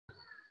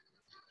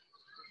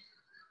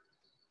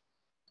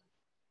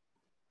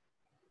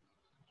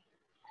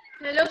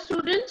Hello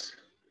students,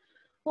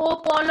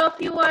 hope all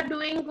of you are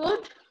doing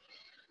good.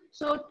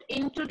 So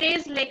in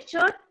today's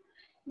lecture,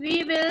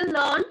 we will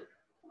learn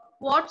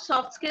what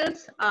soft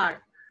skills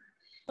are.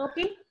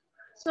 Okay,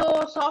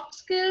 so soft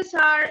skills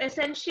are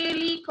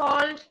essentially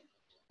called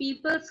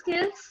people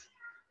skills,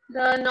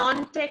 the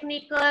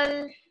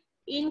non-technical,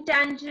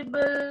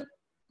 intangible,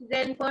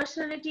 then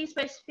personality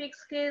specific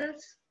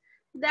skills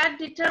that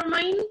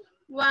determine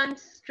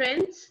one's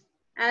strengths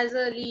as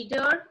a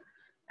leader,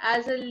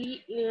 as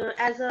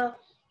a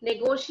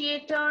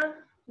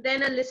negotiator,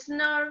 then a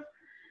listener,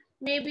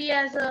 maybe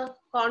as a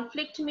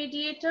conflict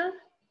mediator.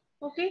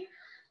 Okay,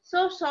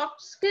 so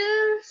soft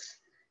skills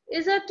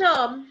is a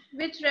term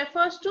which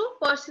refers to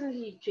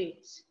personality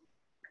traits,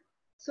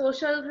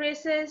 social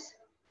graces,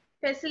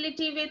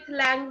 facility with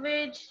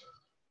language,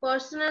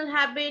 personal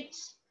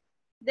habits,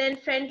 then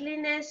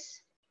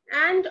friendliness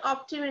and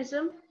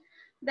optimism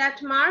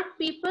that mark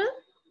people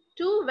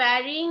to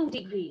varying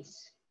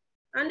degrees.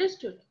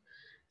 Understood?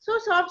 So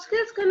soft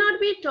skills cannot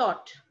be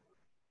taught.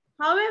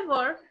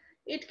 However,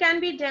 it can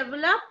be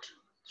developed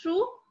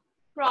through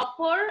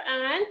proper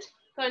and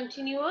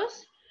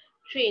continuous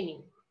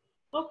training.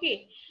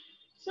 Okay,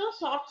 so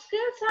soft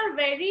skills are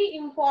very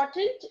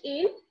important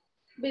in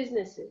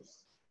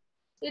businesses.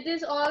 It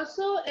is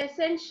also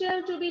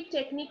essential to be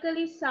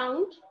technically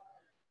sound,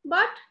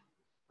 but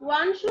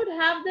one should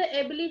have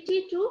the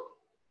ability to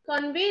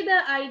convey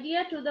the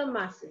idea to the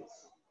masses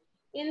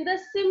in the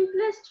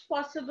simplest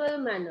possible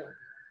manner.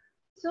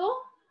 So,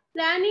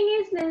 planning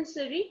is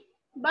necessary,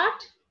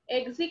 but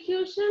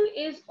execution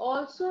is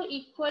also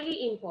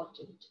equally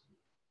important.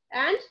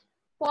 And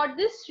for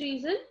this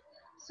reason,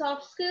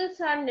 soft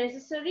skills are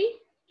necessary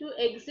to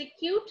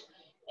execute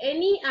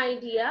any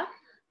idea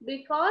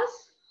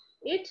because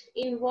it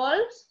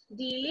involves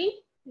dealing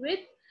with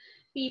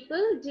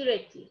people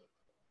directly.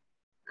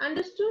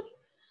 Understood?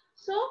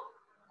 So,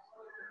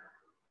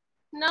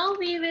 now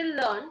we will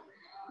learn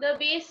the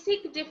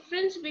basic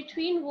difference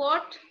between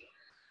what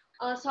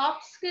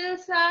soft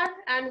skills are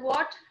and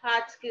what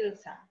hard skills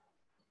are.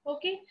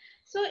 Okay,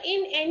 so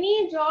in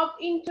any job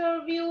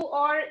interview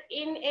or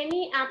in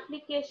any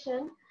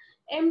application,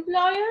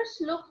 employers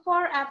look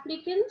for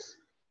applicants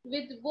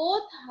with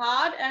both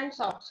hard and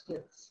soft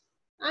skills.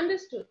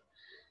 Understood?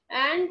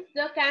 And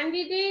the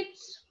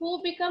candidates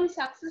who become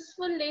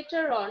successful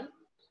later on,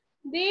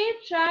 they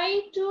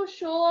try to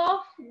show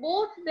off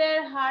both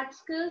their hard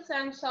skills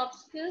and soft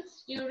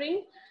skills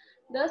during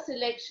the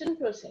selection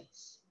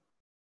process.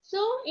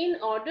 So in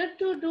order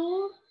to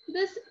do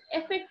this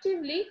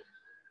effectively,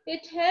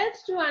 it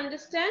helps to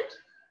understand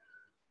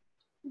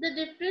the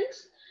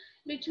difference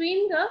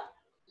between the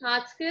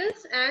hard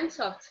skills and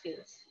soft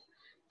skills.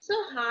 So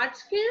hard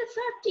skills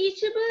are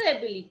teachable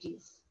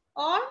abilities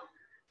or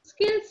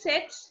skill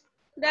sets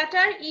that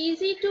are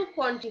easy to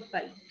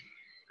quantify.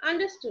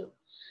 Understood?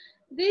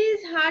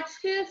 These hard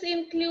skills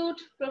include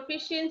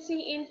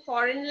proficiency in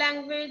foreign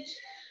language.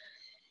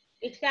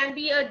 It can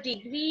be a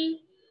degree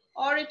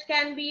or it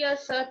can be a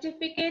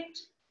certificate.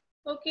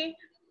 Okay.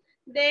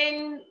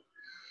 Then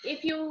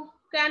if you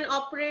can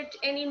operate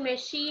any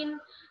machine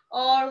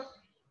or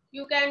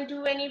you can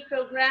do any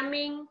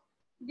programming,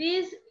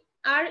 these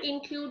are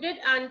included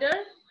under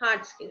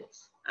hard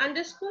skills.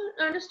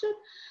 Understood?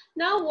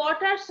 Now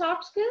what are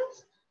soft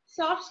skills?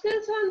 Soft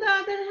skills on the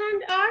other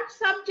hand are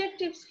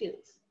subjective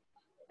skills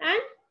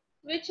and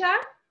which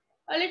are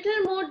a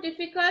little more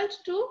difficult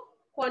to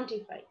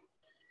quantify.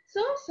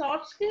 So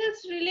soft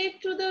skills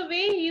relate to the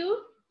way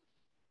you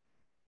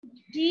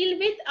deal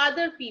with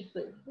other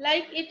people.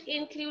 Like it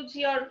includes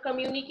your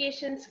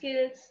communication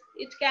skills.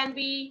 It can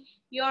be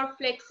your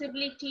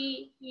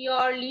flexibility,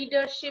 your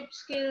leadership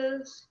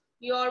skills,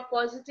 your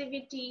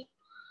positivity.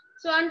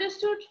 So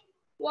understood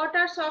what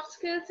are soft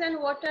skills and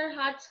what are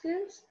hard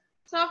skills?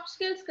 Soft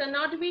skills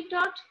cannot be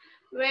taught,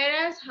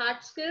 whereas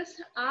hard skills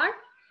are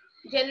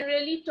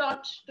generally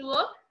taught to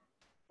a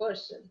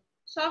person.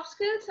 Soft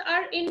skills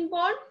are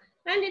inborn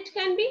and it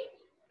can be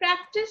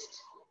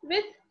practiced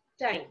with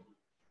time.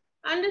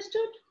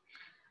 Understood?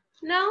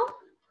 Now,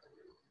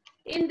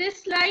 in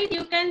this slide,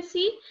 you can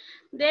see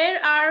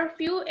there are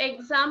few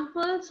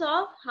examples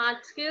of hard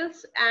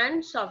skills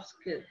and soft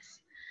skills.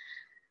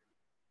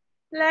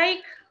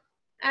 Like,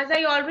 as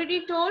I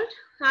already told,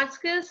 hard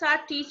skills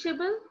are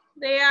teachable,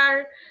 they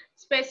are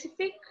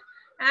specific,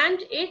 and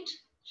it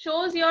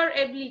shows your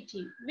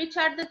ability, which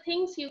are the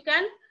things you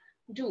can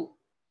do.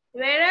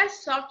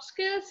 Whereas soft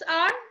skills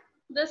are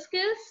the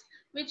skills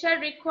which are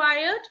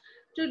required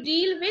to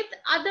deal with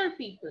other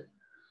people,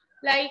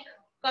 like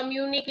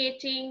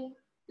communicating,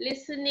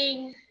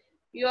 listening,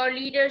 your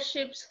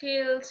leadership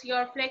skills,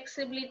 your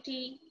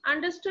flexibility.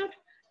 Understood?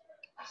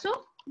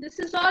 So this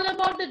is all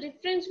about the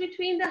difference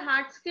between the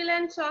hard skill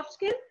and soft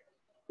skill.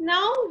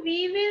 Now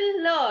we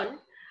will learn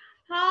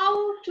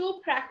how to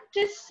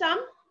practice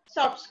some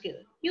soft skill.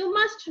 You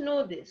must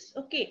know this.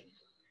 Okay.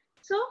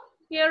 So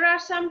here are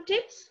some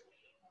tips.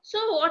 So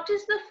what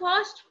is the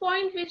first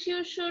point which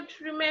you should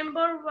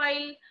remember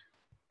while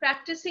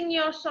practicing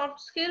your soft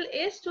skill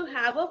is to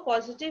have a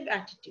positive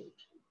attitude.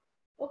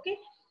 Okay.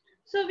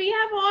 So we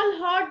have all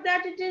heard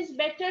that it is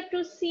better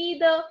to see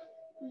the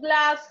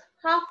glass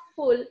half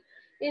full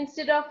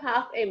instead of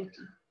half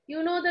empty.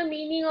 You know the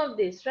meaning of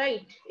this,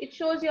 right? It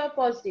shows your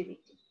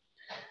positivity.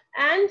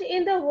 And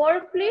in the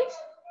workplace,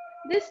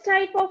 this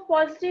type of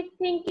positive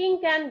thinking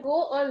can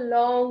go a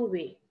long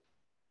way.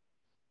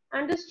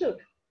 Understood?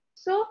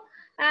 So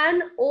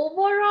an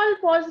overall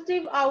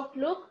positive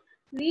outlook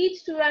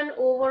leads to an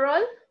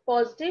overall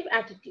positive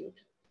attitude.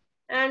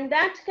 And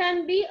that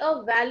can be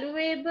a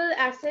valuable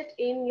asset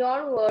in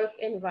your work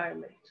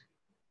environment.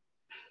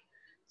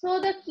 So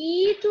the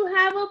key to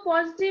have a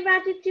positive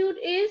attitude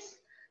is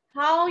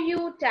how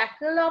you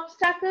tackle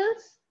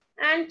obstacles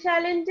and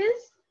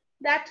challenges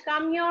that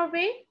come your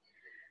way.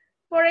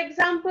 For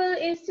example,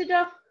 instead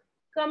of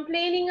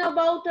complaining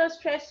about a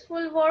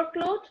stressful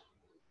workload,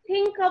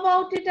 think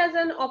about it as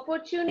an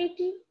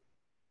opportunity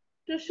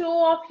to show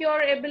off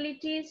your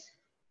abilities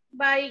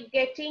by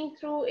getting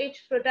through it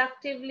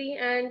productively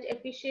and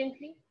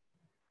efficiently.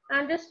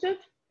 Understood?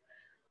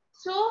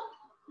 So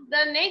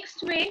the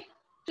next way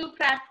to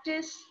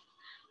practice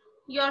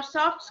your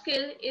soft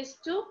skill is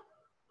to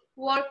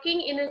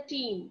working in a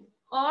team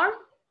or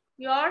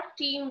your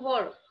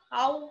teamwork,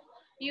 how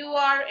you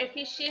are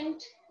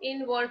efficient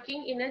in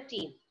working in a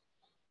team.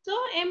 So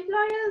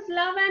employers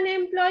love an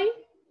employee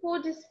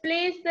who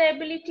displays the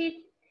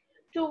ability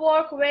to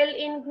work well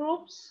in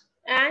groups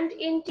and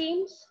in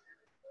teams.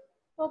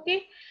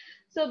 Okay,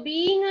 so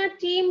being a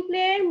team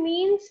player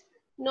means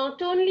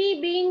not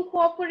only being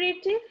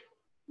cooperative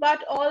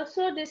but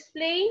also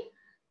displaying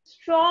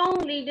strong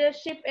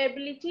leadership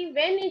ability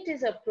when it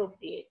is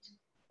appropriate.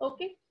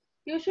 Okay,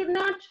 you should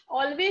not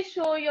always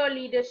show your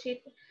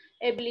leadership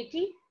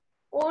ability,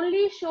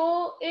 only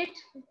show it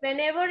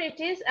whenever it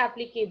is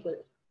applicable.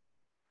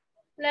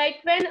 Like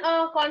when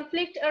a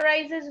conflict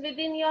arises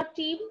within your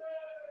team,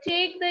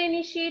 take the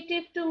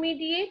initiative to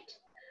mediate.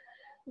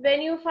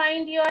 When you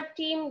find your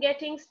team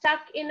getting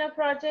stuck in a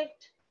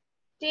project,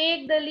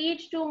 take the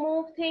lead to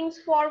move things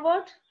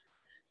forward.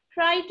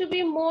 Try to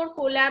be more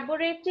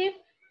collaborative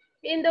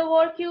in the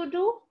work you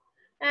do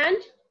and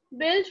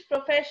build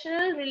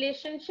professional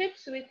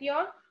relationships with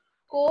your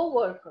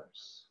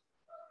co-workers.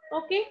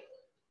 Okay?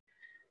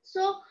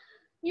 So,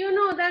 you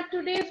know that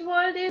today's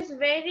world is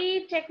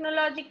very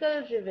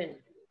technological driven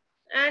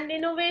and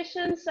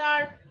innovations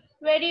are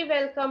very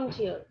welcomed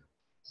here.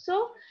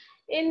 So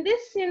in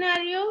this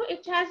scenario,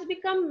 it has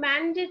become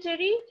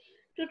mandatory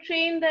to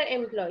train the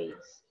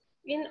employees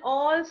in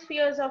all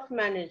spheres of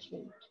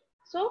management.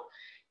 So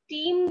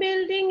team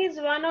building is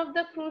one of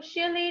the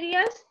crucial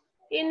areas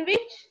in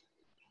which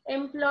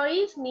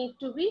employees need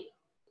to be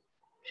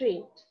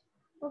trained.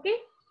 Okay.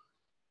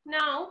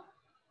 Now,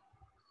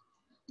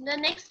 the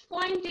next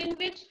point in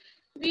which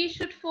we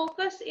should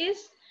focus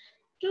is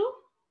to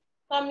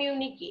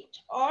communicate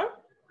or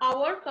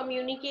our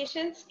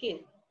communication skill.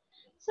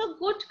 So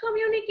good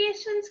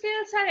communication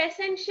skills are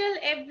essential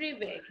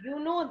everywhere. You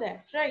know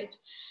that, right?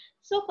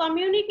 So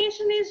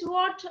communication is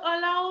what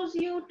allows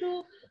you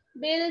to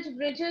build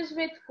bridges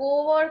with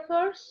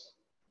co-workers,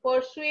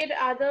 persuade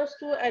others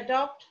to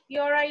adopt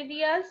your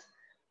ideas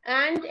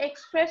and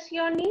express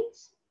your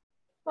needs.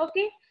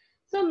 Okay.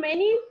 So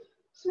many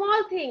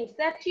small things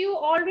that you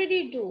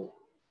already do,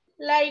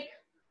 like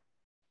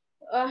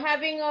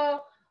having a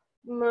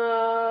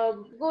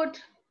good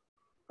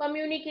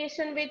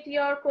communication with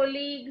your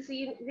colleagues,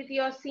 with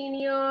your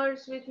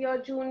seniors, with your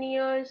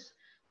juniors,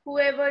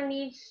 whoever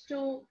needs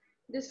to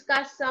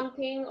discuss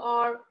something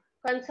or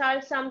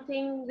consult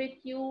something with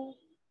you.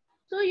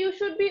 So you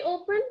should be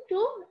open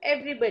to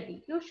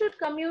everybody. You should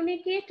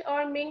communicate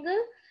or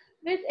mingle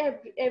with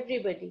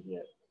everybody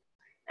here.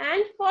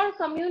 And for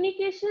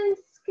communication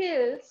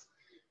skills,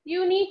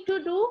 you need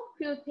to do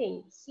few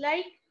things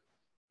like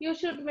you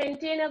should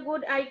maintain a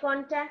good eye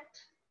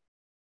contact.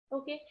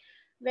 Okay,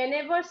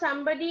 whenever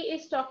somebody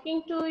is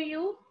talking to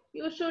you,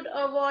 you should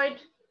avoid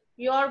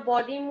your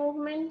body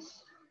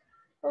movements.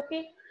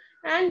 Okay,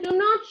 and do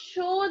not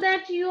show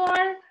that you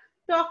are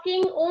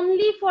talking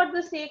only for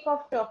the sake of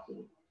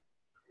talking.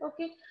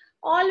 Okay,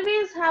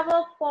 always have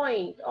a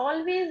point,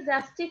 always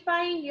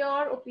justify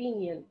your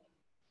opinion.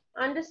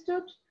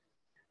 Understood?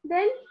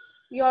 Then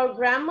your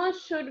grammar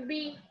should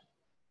be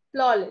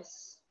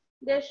flawless.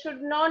 There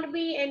should not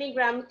be any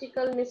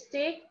grammatical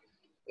mistake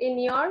in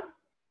your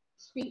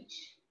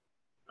speech.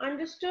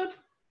 Understood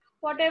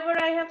whatever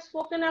I have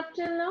spoken up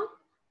till now?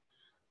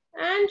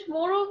 And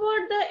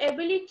moreover, the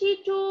ability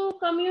to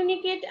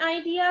communicate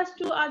ideas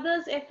to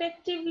others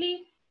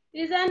effectively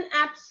is an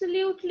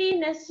absolutely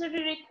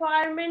necessary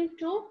requirement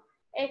to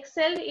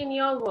excel in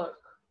your work.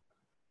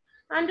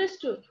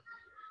 Understood?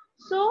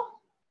 So,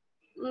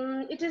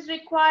 it is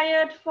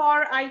required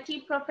for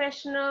IT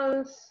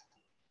professionals,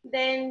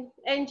 then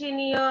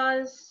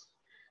engineers,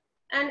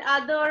 and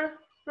other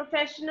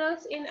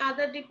professionals in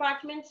other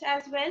departments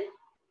as well.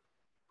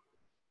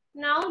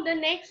 Now, the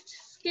next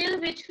skill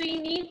which we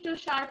need to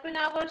sharpen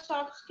our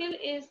soft skill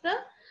is the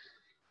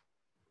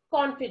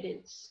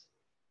confidence.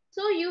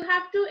 So you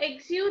have to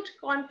exude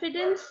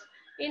confidence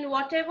in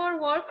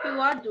whatever work you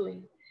are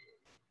doing.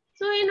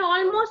 So in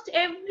almost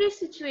every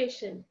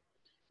situation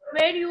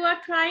where you are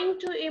trying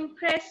to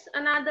impress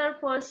another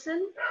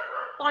person,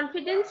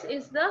 confidence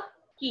is the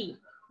key.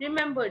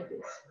 Remember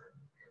this.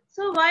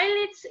 So while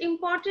it's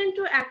important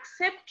to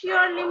accept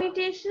your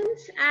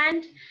limitations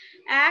and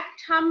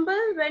act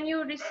humble when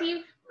you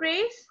receive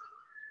praise,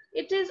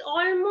 it is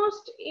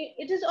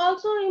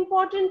also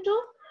important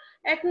to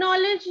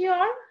acknowledge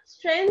your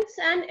strengths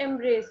and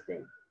embrace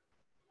them.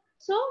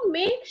 So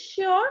make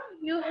sure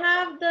you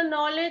have the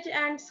knowledge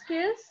and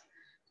skills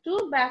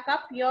to back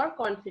up your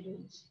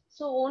confidence.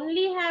 So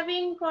only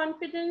having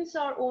confidence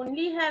or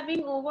only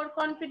having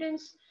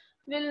overconfidence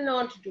will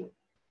not do.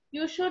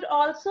 You should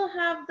also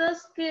have the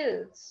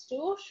skills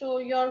to show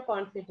your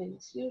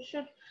confidence. You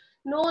should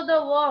know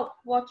the work,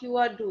 what you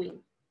are doing.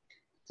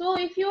 So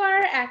if you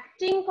are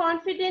acting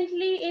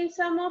confidently in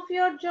some of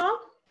your job,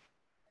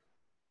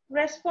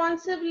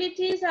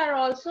 responsibilities are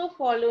also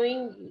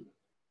following you.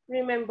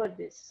 Remember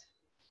this.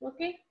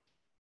 Okay.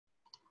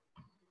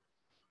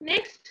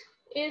 Next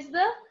is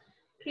the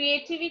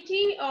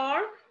creativity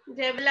or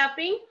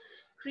developing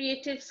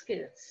creative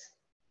skills.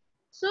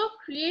 So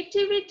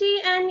creativity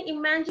and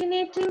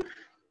imaginative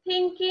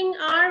thinking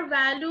are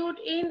valued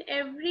in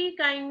every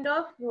kind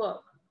of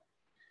work.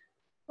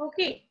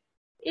 Okay.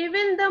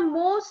 Even the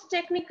most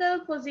technical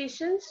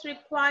positions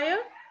require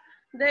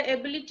the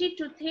ability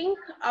to think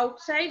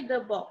outside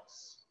the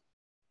box.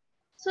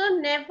 So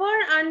never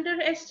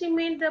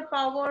underestimate the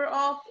power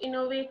of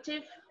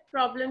innovative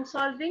problem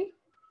solving.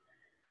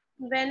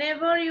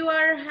 Whenever you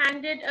are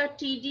handed a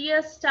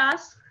tedious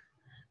task,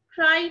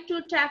 try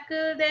to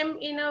tackle them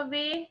in a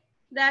way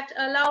that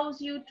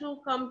allows you to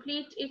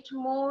complete it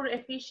more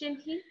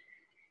efficiently.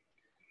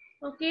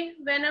 Okay,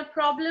 when a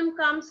problem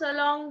comes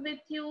along with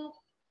you,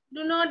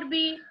 do not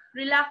be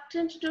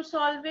reluctant to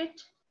solve it.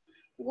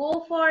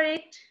 Go for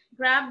it,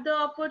 grab the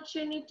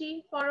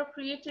opportunity for a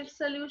creative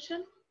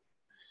solution.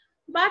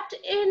 But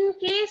in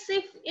case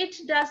if it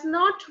does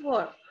not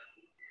work,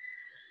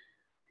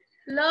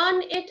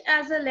 learn it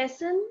as a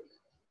lesson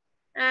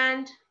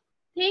and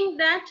think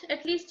that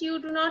at least you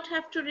do not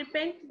have to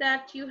repent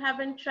that you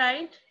haven't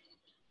tried,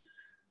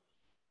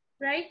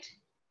 right?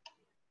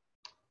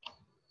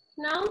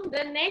 Now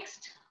the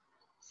next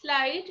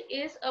slide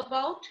is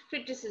about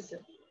criticism.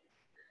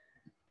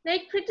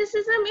 Like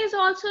criticism is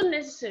also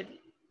necessary.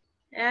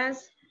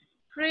 As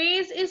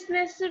praise is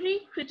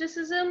necessary,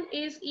 criticism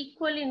is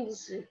equally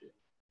necessary.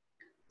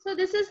 So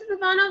this is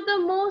one of the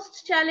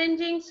most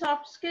challenging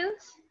soft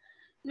skills,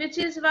 which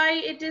is why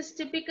it is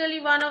typically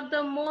one of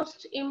the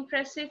most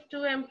impressive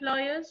to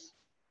employers.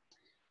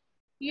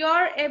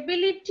 Your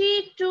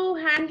ability to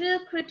handle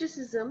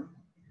criticism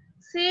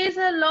says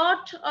a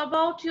lot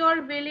about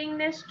your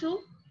willingness to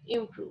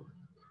improve.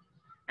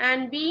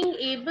 And being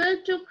able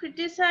to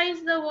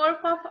criticize the work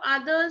of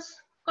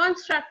others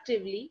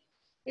constructively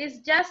is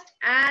just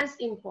as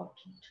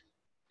important.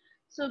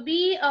 So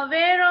be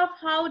aware of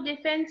how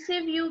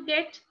defensive you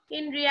get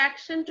in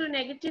reaction to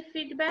negative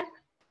feedback.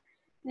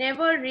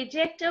 Never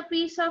reject a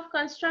piece of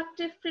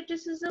constructive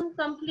criticism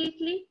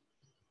completely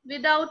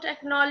without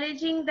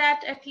acknowledging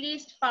that at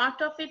least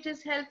part of it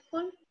is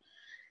helpful.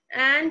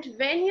 And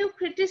when you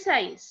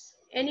criticize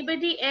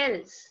anybody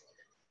else,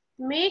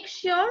 make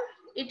sure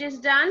it is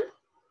done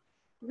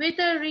with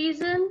a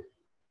reason,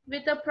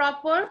 with a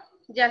proper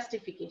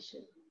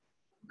justification.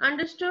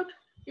 Understood?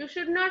 You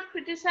should not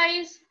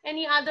criticize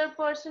any other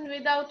person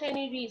without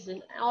any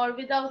reason or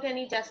without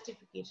any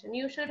justification.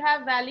 You should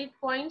have valid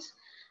points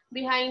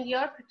behind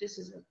your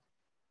criticism.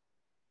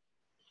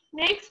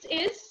 Next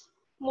is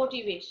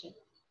motivation.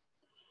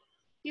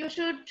 You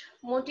should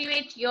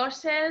motivate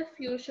yourself,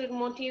 you should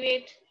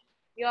motivate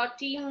your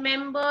team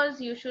members,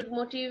 you should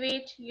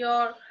motivate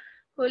your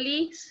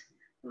colleagues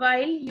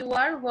while you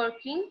are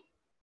working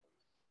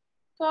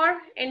for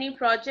any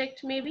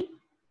project maybe.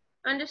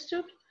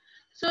 Understood?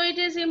 So it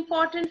is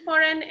important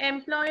for an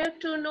employer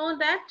to know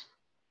that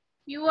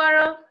you are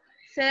a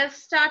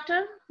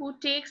self-starter who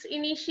takes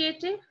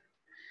initiative.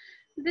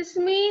 This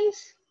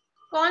means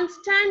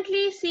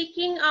constantly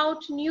seeking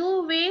out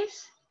new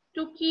ways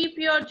to keep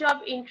your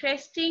job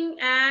interesting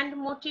and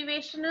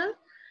motivational,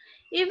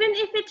 even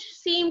if it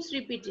seems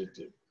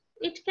repetitive.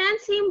 It can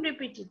seem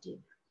repetitive,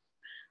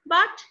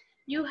 but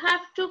you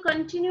have to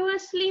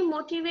continuously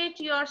motivate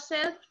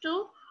yourself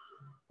to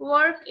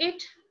work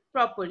it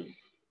properly.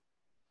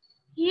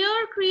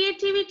 Here,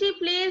 creativity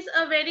plays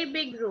a very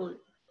big role,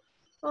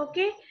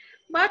 okay?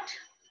 But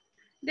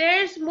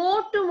there's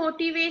more to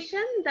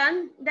motivation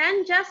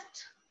than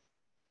just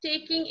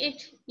taking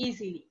it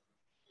easily.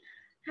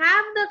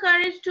 Have the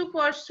courage to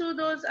pursue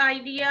those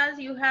ideas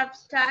you have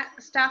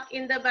stuck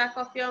in the back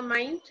of your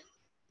mind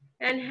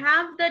and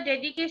have the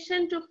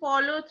dedication to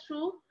follow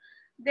through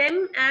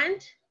them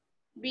and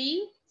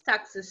be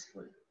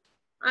successful.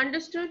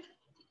 Understood?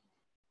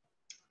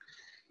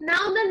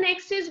 Now the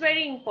next is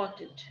very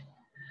important.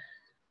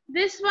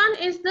 This one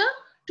is the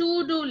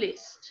to-do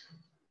list.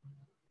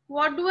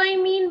 What do I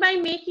mean by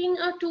making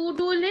a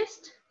to-do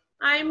list?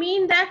 I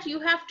mean that you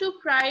have to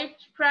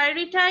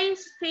prioritize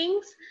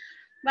things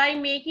by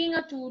making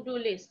a to-do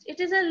list. It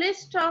is a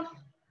list of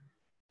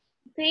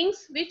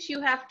things which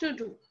you have to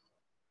do.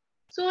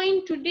 So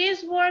in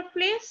today's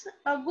workplace,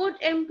 a good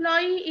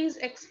employee is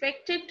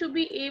expected to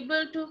be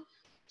able to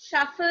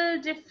shuffle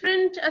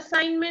different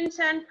assignments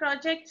and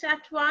projects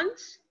at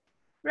once,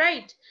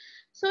 right?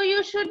 So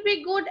you should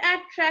be good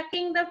at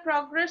tracking the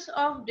progress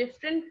of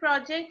different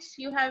projects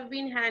you have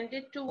been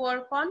handed to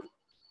work on.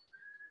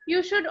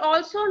 You should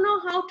also know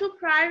how to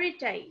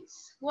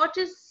prioritize what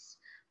is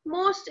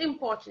most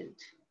important,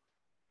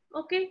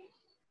 okay?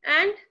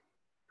 And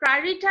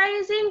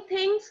prioritizing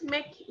things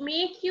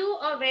make you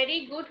a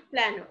very good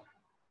planner.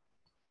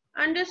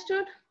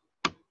 Understood?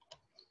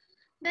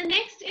 The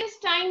next is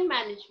time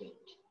management.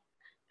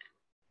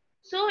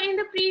 So in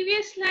the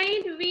previous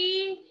slide,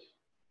 we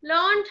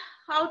learned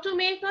how to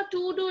make a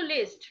to-do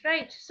list,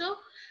 right? So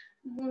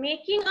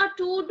making a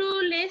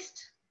to-do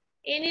list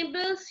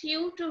enables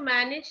you to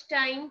manage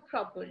time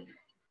properly.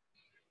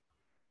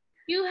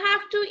 You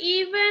have to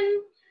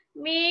even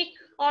make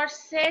or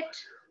set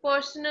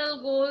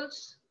personal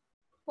goals,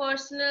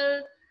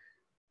 personal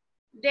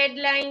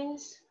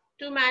deadlines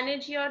to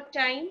manage your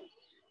time.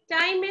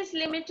 Time is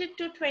limited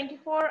to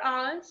 24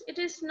 hours.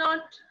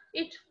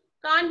 It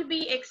can't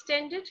be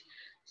extended.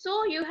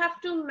 So you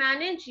have to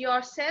manage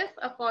yourself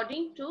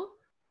according to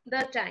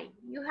the time.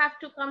 You have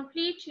to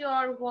complete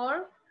your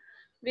work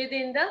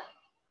within the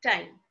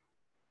time.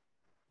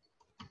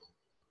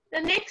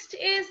 The next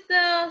is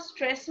the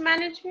stress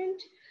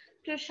management.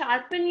 To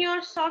sharpen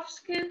your soft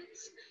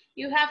skills,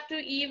 you have to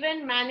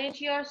even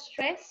manage your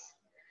stress.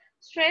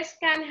 Stress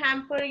can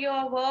hamper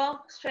your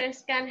work,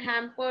 stress can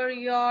hamper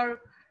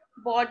your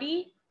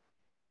body,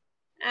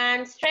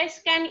 and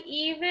stress can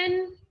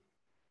even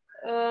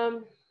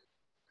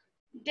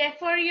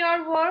defer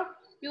your work.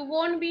 You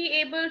won't be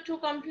able to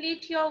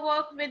complete your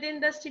work within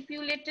the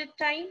stipulated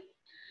time.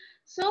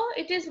 So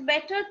it is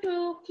better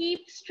to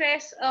keep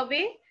stress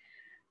away,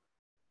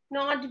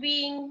 not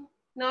being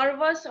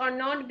nervous or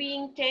not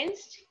being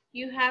tensed.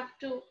 You have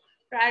to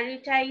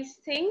prioritize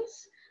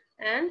things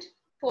and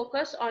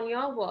focus on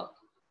your work.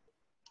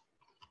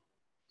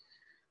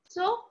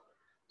 So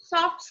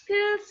soft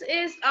skills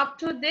is up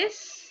to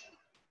this.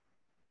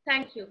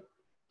 Thank you.